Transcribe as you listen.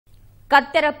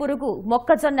కత్తెర పురుగు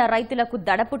మొక్కజొన్న రైతులకు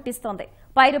దడ పుట్టిస్తోంది.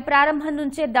 పైరు ప్రారంభం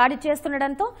నుంచే దాడి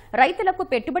చేస్తుండటంతో రైతులకు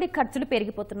పెట్టుబడి ఖర్చులు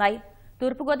పెరిగిపోతున్నాయి.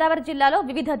 తూర్పుగోదావరి జిల్లాలో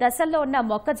వివిధ దశల్లో ఉన్న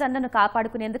మొక్కజొన్నను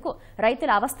కాపాడుకునేందుకు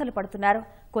రైతులు అవస్థలు పడుతున్నారు.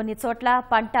 కొన్ని చోట్ల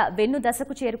పంట వెన్ను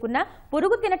దశకు చేరుకున్న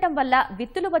పురుగు తినటం వల్ల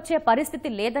విత్తులు వచ్చే పరిస్థితి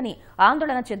లేదని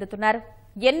ఆందోళన చెందుతున్నారు.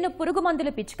 ఎన్ని పురుగు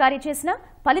మందులు పిచికారీ చేసినా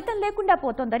ఫలితం లేకుండా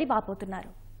పోతోందని వాపోతున్నారు.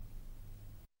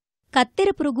 కత్తెర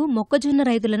పురుగు మొక్కజొన్న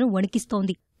రైతులను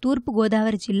వణికిస్తోంది.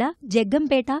 తూర్పుగోదావరి జిల్లా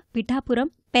జగ్గంపేట, పిఠాపురం,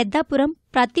 పెద్దాపురం,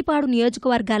 ప్రత్తిపాడు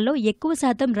నియోజకవర్గాల్లో ఎక్కువ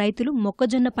శాతం రైతులు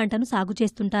మొక్కజొన్న పంటను సాగు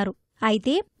చేస్తుంటారు.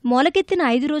 అయితే మొలకెత్తిన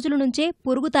 5 రోజుల నుంచే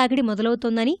పురుగు తాకిడి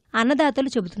మొదలవుతోందని అన్నదాతలు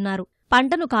చెబుతున్నారు.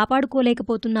 పంటను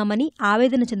కాపాడుకోలేకపోతున్నామని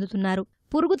ఆవేదన చెందుతున్నారు.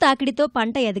 పురుగు తాకిడితో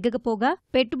పంట ఎదగకపోగా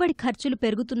పెట్టుబడి ఖర్చులు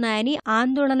పెరుగుతున్నాయని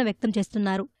ఆందోళన వ్యక్తం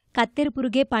చేస్తున్నారు. కత్తెర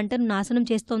పురుగే పంటను నాశనం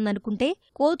చేస్తోందనుకుంటే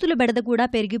కోతుల బెడద కూడా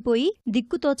పెరిగిపోయి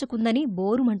దిక్కుతోచకుందని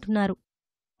బోరుమంటున్నారు.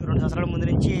 2 సంవత్సరాల ముందు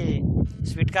నుంచి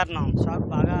స్వీట్ కార్న్ సాగు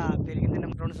బాగా పెరిగిందండి.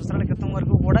 2 సంవత్సరాల క్రితం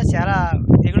వరకు కూడా చాలా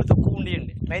తెగులు తక్కువ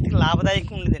ఉండేయండి. రైతుకి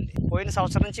లాభదాయకంగా ఉండేదండి. పోయిన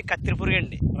సంవత్సరం నుంచి కత్తెర పురుగు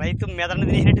అండి రైతు మెదడుని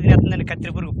తినేసినట్టు తినేస్తుందండి.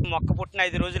 కత్తెర పురుగు మొక్క పుట్టిన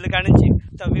 5 రోజుల కాడి నుంచి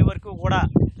తవ్వే వరకు కూడా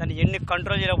దాన్ని ఎన్ని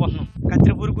కంట్రోల్ చేయలేకపోతున్నాం.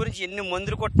 కత్తెర పురుగు గురించి ఎన్ని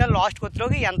మందులు కొట్టినా లాస్ట్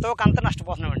కొత్తలోకి ఎంతో కొంత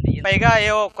నష్టపోతున్నామండి. పైగా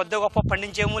ఏవో కొద్ది గొప్ప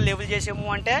పండించేమో లేబుల్ చేసేమో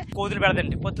అంటే కోతులు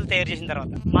పెడదండి. పొత్తులు తయారు చేసిన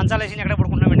తర్వాత మంచాలు వేసి ఎక్కడ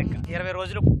పడుకుంటున్నామండి. ఇంకా 20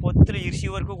 రోజులు పొత్తులు ఇరిసి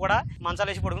వరకు కూడా మంచాలు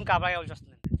వేసి పడుకుని కాపాడాల్సి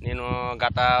వస్తుంది. నేను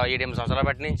గత 7-8 సంవత్సరాల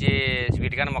బట్టి నుంచి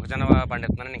స్వీట్ కార్న్ మొక్కజొన్న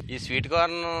పండిస్తున్నాను. ఈ స్వీట్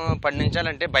కార్న్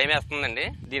పండించాలంటే భయం వేస్తుందండి.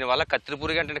 దీనివల్ల కత్తెర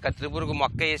పురుగు అంటే కత్తెర పురుగు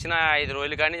మొక్క వేసిన 5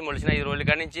 రోజుల కాడి నుంచి మొలిసిన 5 రోజుల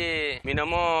కాడి నుంచి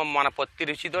మినిమం మన పొత్తి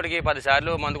రుచితోటికి 10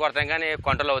 సార్లు మందు కొడతాం కానీ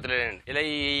కంట్రోల్ అవుతలేదండి. ఇలా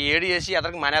ఈ ఏడు చేసి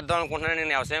అతనికి మానేద్దాం అనుకుంటున్నాను.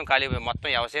 నేను వ్యవసాయం ఖాళీ మొత్తం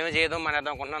వ్యవసాయం చేయడం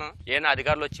మానేద్దాం అనుకుంటున్నాను. ఏమైనా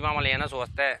అధికారులు వచ్చి మమ్మల్ని ఏమైనా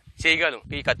చూస్తే చేయగలం.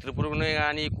 ఈ కత్తెర పురుగుని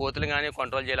కానీ ఈ కోతులు కానీ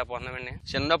కంట్రోల్ చేయలేకపోతున్నామండి.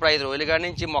 చిన్నప్పుడు 5 రోజుల కాడి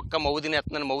నుంచి మొక్క మవ్వు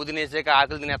తినేస్తున్నాను. మవ్వు తినేసాక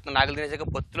ఆకులు తినేస్తున్నాను. ఆకులు తినేసాక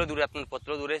పొత్తులో దూరేస్తున్నాను.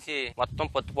 పొత్తులో దూరేసి మొత్తం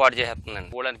పొత్తు పాడు చేసేస్తుందండి.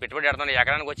 వాళ్ళని పెట్టుబడి పెడుతున్నాను.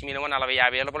 ఎకరానికి వచ్చి మినిమం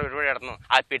 40-50 వేల రూపాయలు పెట్టుబడి పెడుతున్నాం.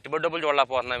 ఆ పెట్టుబడి డబ్బులు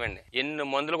చూడలేకపోతున్నామండి. ఎన్ని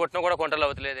మందులు కొట్టినా కూడా కంట్రోల్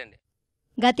అవుతలేదండి.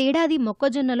 గతేడాది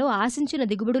మొక్కజొన్నలో ఆశించిన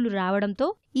దిగుబడులు రావడంతో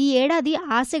ఈ ఏడాది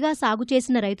ఆశగా సాగు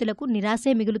చేసిన రైతులకు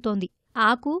నిరాశే మిగులుతోంది.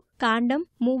 ఆకు, కాండం,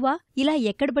 మువ్వ ఇలా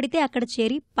ఎక్కడ పడితే అక్కడ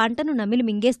చేరి పంటను నమిలి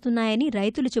మింగేస్తున్నాయని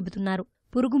రైతులు చెబుతున్నారు.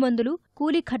 పురుగుమందులు,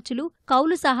 కూలీ ఖర్చులు,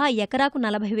 కౌలు సహా ఎకరాకు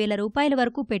 40,000 రూపాయల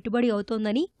వరకు పెట్టుబడి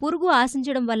అవుతోందని, పురుగు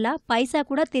ఆశించడం వల్ల పైసా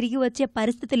కూడా తిరిగి వచ్చే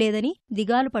పరిస్థితి లేదని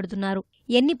దిగాలు పడుతున్నారు.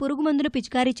 ఎన్ని పురుగుమందులు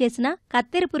పిచికారీ చేసినా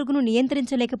కత్తెర పురుగును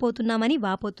నియంత్రించలేకపోతున్నామని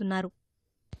వాపోతున్నారు.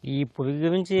 ఈ పురుగు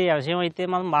గురించి వ్యవసాయం అయితే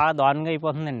మనం బాగా దారుణంగా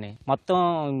అయిపోతుందండి. మొత్తం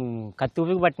కత్తి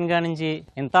పురుగు పట్టిన కాడి నుంచి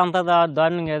అంత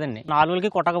దారుణం కాదండి. 4 రోజులకి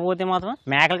కొట్టకపోతే మాత్రం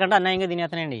మేకల కంటే అన్యాయంగా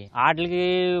తినేస్తానండి. వాటికి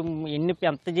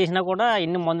ఎంత చేసినా కూడా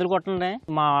ఎన్ని మందులు కొట్టండి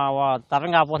మా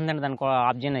తరం కాపోతుందండి దానికి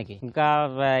ఆబ్జెన్కి. ఇంకా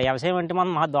వ్యవసాయం అంటే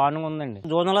మనం మా దారుణంగా ఉందండి.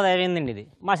 జోన్లో తయారైందండి. ఇది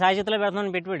మా శాశ్వతలో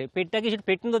పెడుతున్నాను పెట్టుబడి. పెట్టాక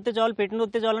పెట్టింది వస్తే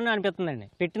చాలు అని అనిపిస్తుందండి.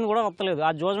 పెట్టింది కూడా వస్తలేదు.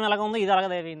 ఆ జోజం ఎలాగ ఉందో ఇది అలాగ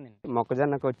తయారైందండి.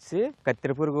 మొక్కజొన్నకు వచ్చి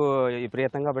కత్తెర పురుగు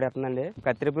విపరీతంగా పడేస్తుందండి.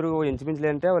 కత్తెర పురుగు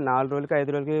ఇంచుమించులేంటే 4 రోజులకి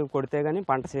 5 రోజులకి కొడితే గానీ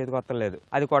పంట చేతికి వస్తలేదు.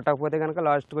 అది కొట్టకపోతే కనుక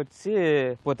లాస్ట్కి వచ్చి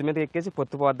పొత్తు మీద ఎక్కేసి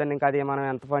పొత్తు పోద్దండి. ఇంకా అది మనం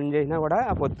ఎంత పని చేసినా కూడా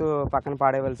ఆ పొత్తు పక్కన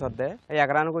పాడేయవలసి వద్ద.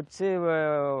 ఎకరానికి వచ్చి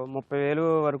 30,000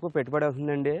 వరకు పెట్టుబడి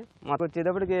అవుతుందండి. మాకు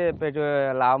వచ్చేటప్పటికి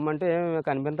లాభం అంటే ఏమి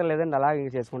కనిపించలేదండి. అలా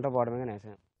చేసుకుంటూ పోవడమే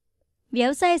కానీ.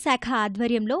 వ్యవసాయ శాఖ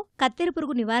ఆధ్వర్యంలో కత్తెర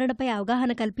పురుగు నివారణపై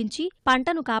అవగాహన కల్పించి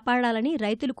పంటను కాపాడాలని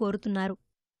రైతులు కోరుతున్నారు.